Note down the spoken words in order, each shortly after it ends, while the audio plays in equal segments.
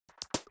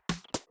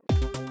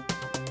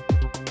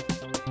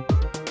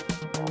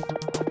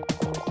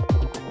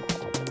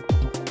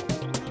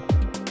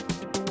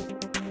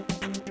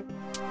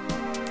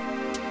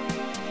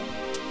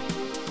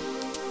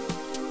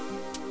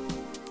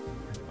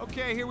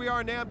we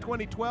are, Namm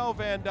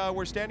 2012, and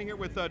we're standing here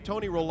with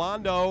Tony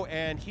Rolando,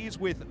 and he's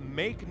with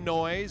Make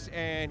Noise,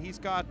 and he's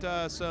got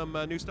some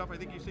new stuff. I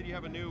think you said you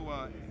have a new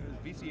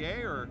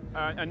VCA or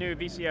a new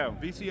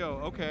VCO.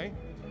 VCO, okay.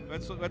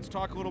 Let's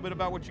talk a little bit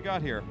about what you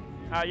got here.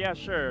 Yeah,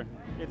 sure.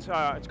 It's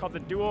called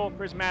the Dual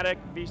Prismatic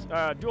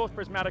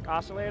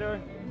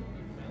Oscillator,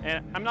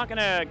 and I'm not going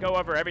to go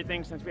over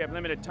everything since we have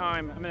limited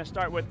time. I'm going to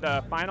start with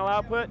the final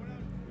output,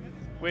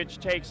 which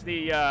takes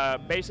the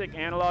basic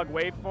analog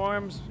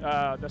waveforms,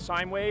 the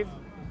sine wave,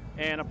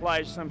 and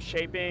applies some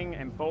shaping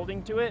and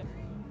folding to it.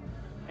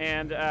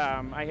 And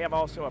I have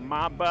also a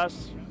mob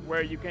bus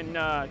where you can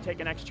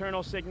take an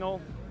external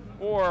signal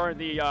or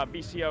the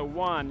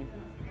VCO1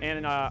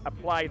 and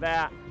apply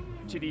that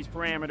to these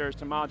parameters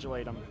to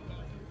modulate them.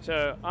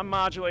 So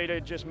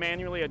unmodulated, just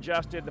manually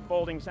adjusted, the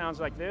folding sounds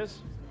like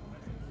this.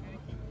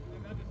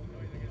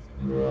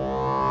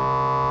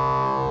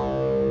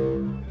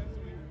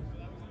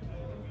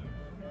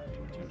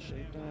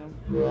 Shape down.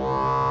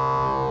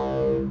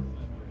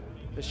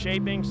 The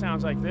shaping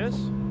sounds like this.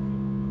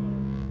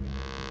 And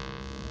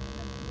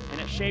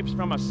it shapes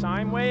from a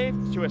sine wave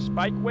to a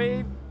spike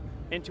wave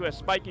into a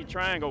spiky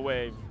triangle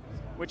wave,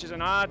 which is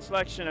an odd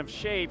selection of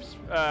shapes,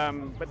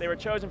 but they were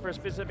chosen for a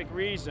specific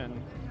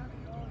reason.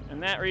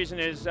 And that reason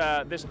is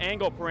this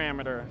angle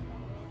parameter.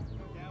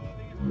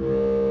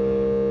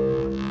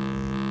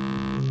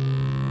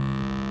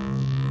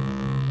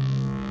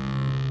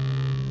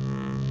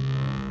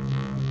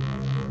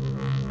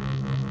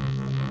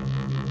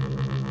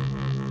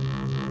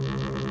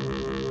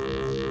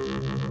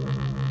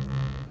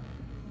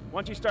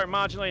 Once you start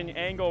modulating the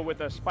angle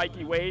with a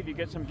spiky wave, you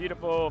get some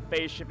beautiful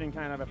phase shifting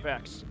kind of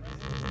effects.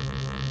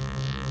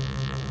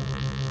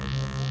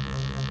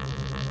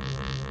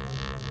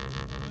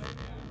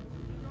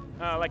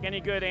 Like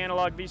any good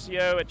analog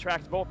VCO, it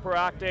tracks volt per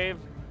octave.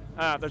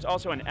 There's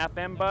also an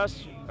FM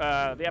bus.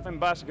 The FM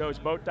bus goes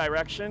both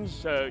directions,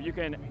 so you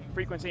can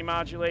frequency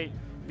modulate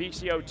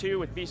VCO2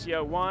 with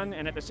VCO1,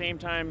 and at the same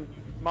time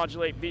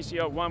modulate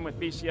VCO1 with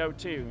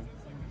VCO2.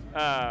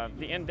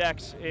 The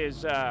index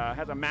has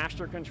a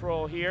master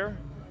control here,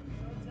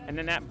 and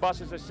then that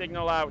buses the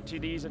signal out to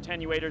these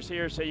attenuators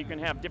here, so you can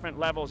have different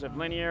levels of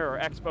linear or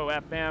expo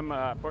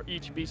FM for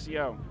each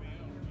VCO.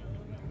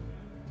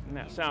 And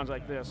that sounds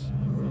like this.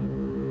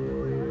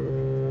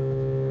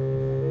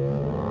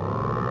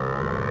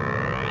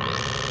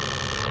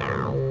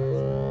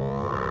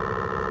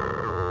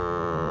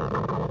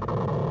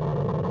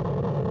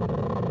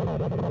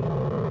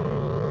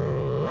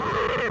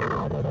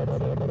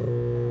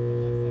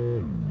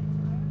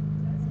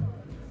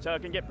 So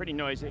it can get pretty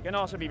noisy. It can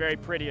also be very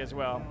pretty as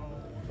well.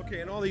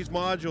 Okay, and all these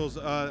modules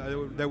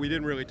that we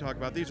didn't really talk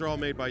about, these are all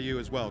made by you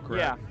as well,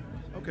 correct?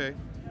 Yeah. Okay.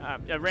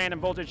 A random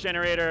voltage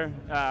generator,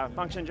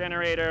 function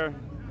generator.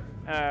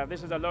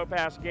 This is a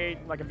low-pass gate,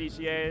 like a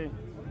VCA.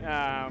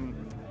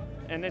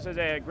 And this is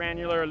a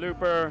granular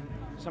looper,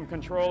 some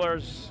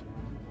controllers.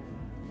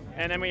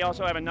 And then we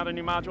also have another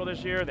new module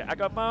this year, the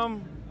Echo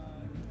Foam,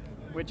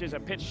 which is a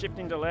pitch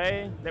shifting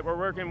delay that we're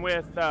working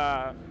with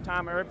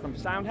Tom Erb from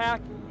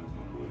SoundHack.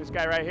 This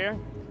guy right here.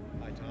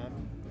 Hi, Tom.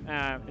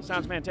 It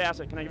sounds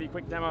fantastic. Can I give you a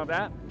quick demo of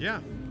that?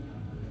 Yeah.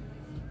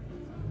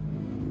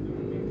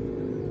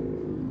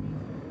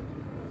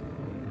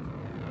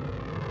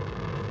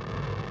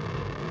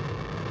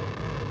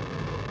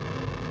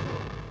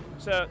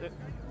 So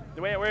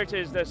the way it works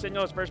is the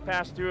signal is first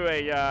passed through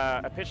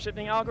a pitch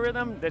shifting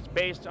algorithm that's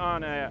based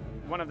on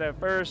one of the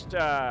first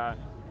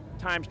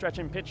time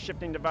stretching pitch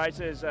shifting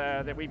devices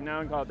that we've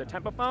known called the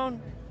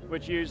Tempophone,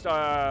 which used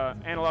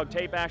analog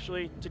tape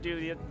actually to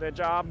do the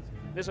job.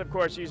 This, of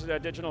course, uses a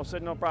digital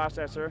signal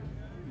processor,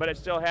 but it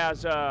still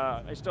has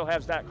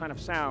that kind of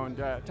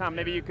sound. Tom,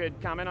 maybe you could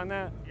comment on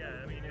that? Yeah,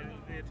 I mean,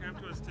 the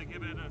attempt was to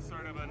give it a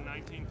sort of a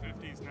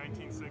 1950s,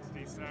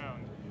 1960s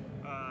sound.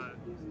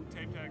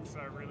 Tape decks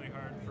are really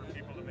hard for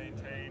people to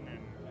maintain and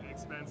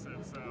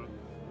expensive, so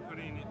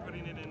putting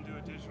it into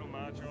a digital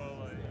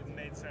module, it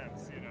made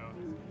sense, you know.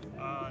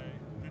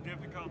 The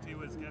difficulty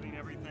was getting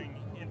everything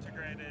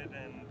integrated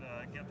and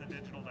get the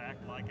digital to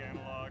act like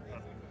analog,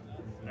 but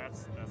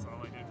that's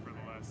all I did for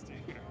the last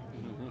year.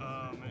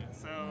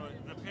 So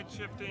the pitch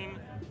shifting,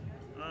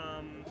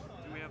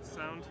 do we have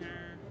sound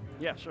here?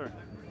 Yeah, sure.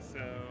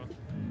 So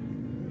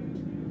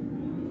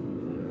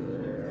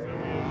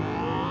we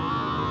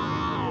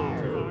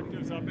have 2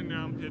 octaves up and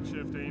down pitch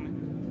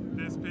shifting.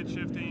 This pitch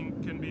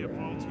shifting can be a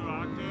full 2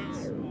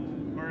 octaves,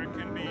 or it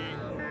can be,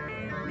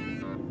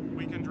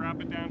 we can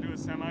drop it down to a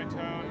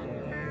semitone,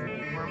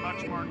 or a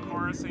much more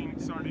chorusing,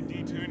 sort of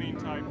detuning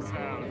type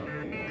sound.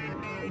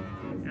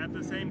 At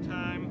the same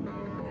time,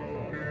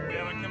 we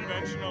have a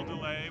conventional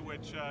delay,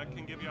 which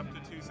can give you up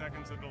to 2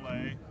 seconds of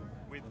delay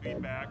with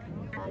feedback.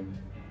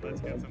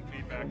 Let's get some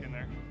feedback in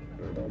there.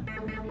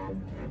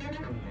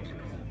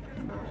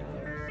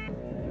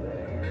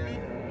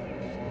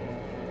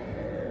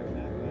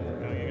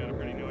 Oh, you got a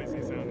pretty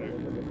noisy sound there.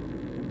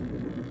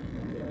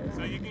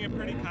 So you can get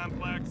pretty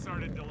complex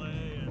sort of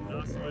delay and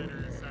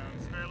oscillator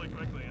sounds fairly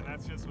quickly, and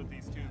that's just with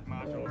these 2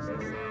 modules, this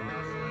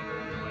oscillator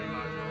and delay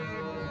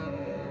module.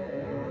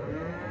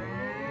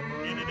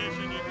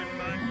 addition,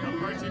 of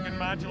course, you can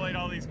modulate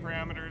all these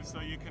parameters, so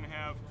you can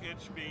have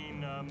pitch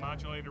being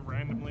modulated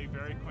randomly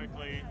very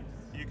quickly.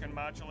 You can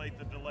modulate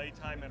the delay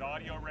time at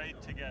audio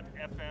rate to get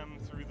FM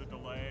through the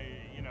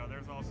delay. You know,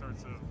 there's all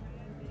sorts of,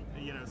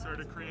 sort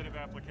of creative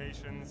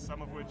applications,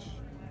 some of which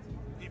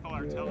people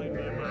are telling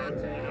me about.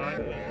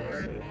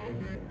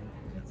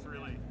 It's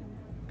really,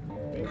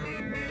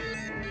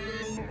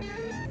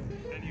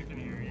 and you can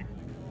hear you.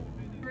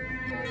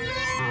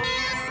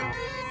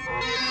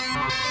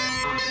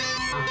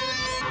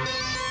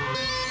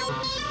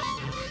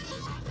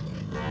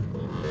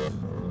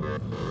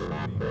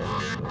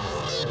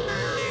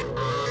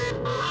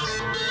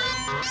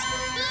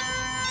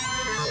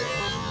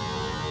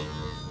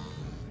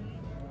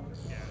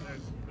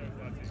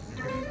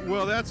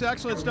 Well, that's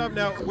excellent stuff.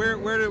 Now, where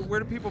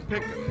do people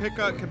pick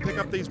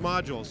up these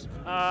modules?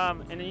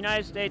 In the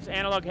United States,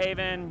 Analog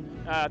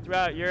Haven,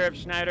 throughout Europe,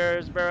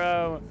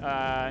 Schneidersboro,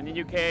 in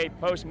the UK,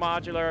 Post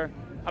Modular,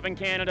 up in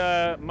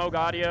Canada, Moog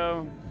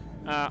Audio,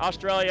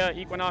 Australia,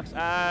 Equinox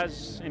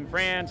Az, in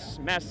France,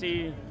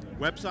 Messi.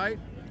 Website?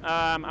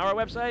 Our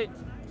website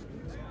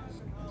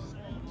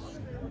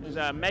is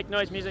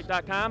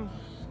makenoisemusic.com.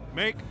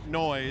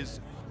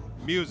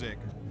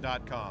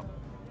 MakeNoiseMusic.com.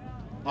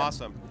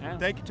 Awesome. Yeah.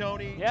 Thank you,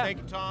 Tony. Yeah. Thank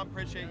you, Tom.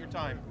 Appreciate your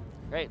time.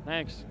 Great,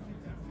 thanks.